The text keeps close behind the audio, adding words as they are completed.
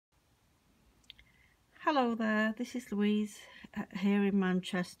Hello there, this is Louise here in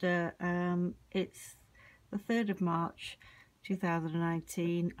Manchester. It's the 3rd of March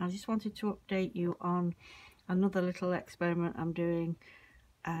 2019. I just wanted to update you on another little experiment I'm doing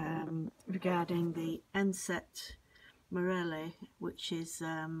regarding the Ensete Maurelli, which is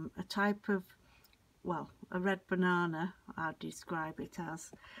a type of, well, a red banana, I'd describe it as,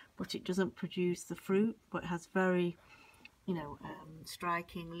 but it doesn't produce the fruit, but has very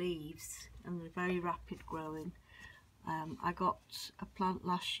striking leaves and they're very rapid growing. I got a plant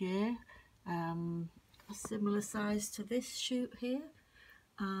last year, a similar size to this shoot here,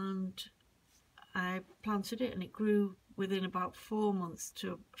 and I planted it and it grew within about 4 months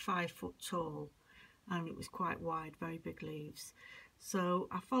to 5 foot tall, and it was quite wide, very big leaves. So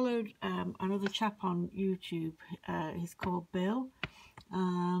I followed another chap on YouTube. He's called Bill,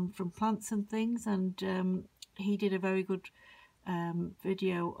 from Plants and Things, and he did a very good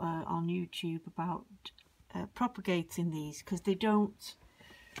video on YouTube about propagating these, because they don't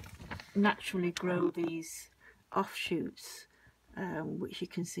naturally grow these offshoots, which you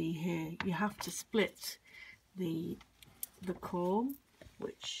can see here. You have to split the corm,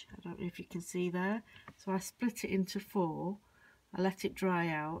 which I don't know if you can see there. So I split it into 4. I let it dry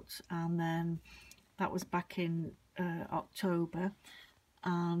out, and then that was back in October,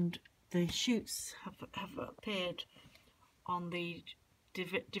 and the shoots have appeared on the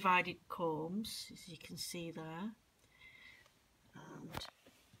divided corms, as you can see there, and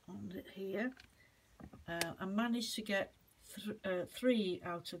on it here. I managed to get 3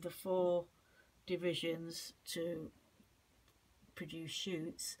 out of the 4 divisions to produce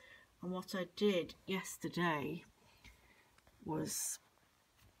shoots, and what I did yesterday was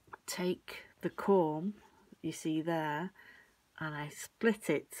take the corm you see there, and I split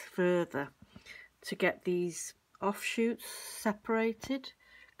it further to get these offshoots separated,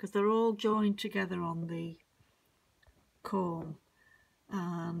 because they're all joined together on the corm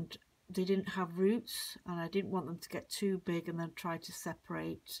and they didn't have roots, and I didn't want them to get too big and then try to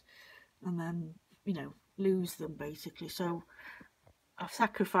separate and then lose them basically. So I've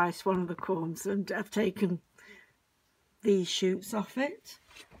sacrificed one of the corms and I've taken these shoots off it,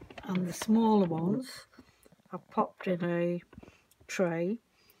 and the smaller ones I've popped in a tray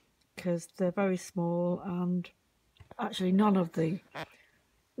because they're very small, and actually none of the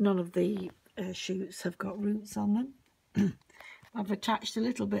shoots have got roots on them. I've attached a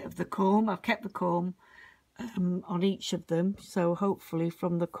little bit of the corm. I've kept the corm on each of them, so hopefully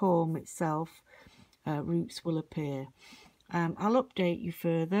from the corm itself roots will appear. I'll update you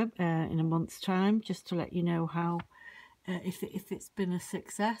further in a month's time, just to let you know how if it's been a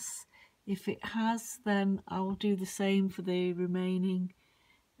success. If it has, then I'll do the same for the remaining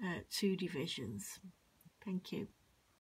 2 divisions. Thank you.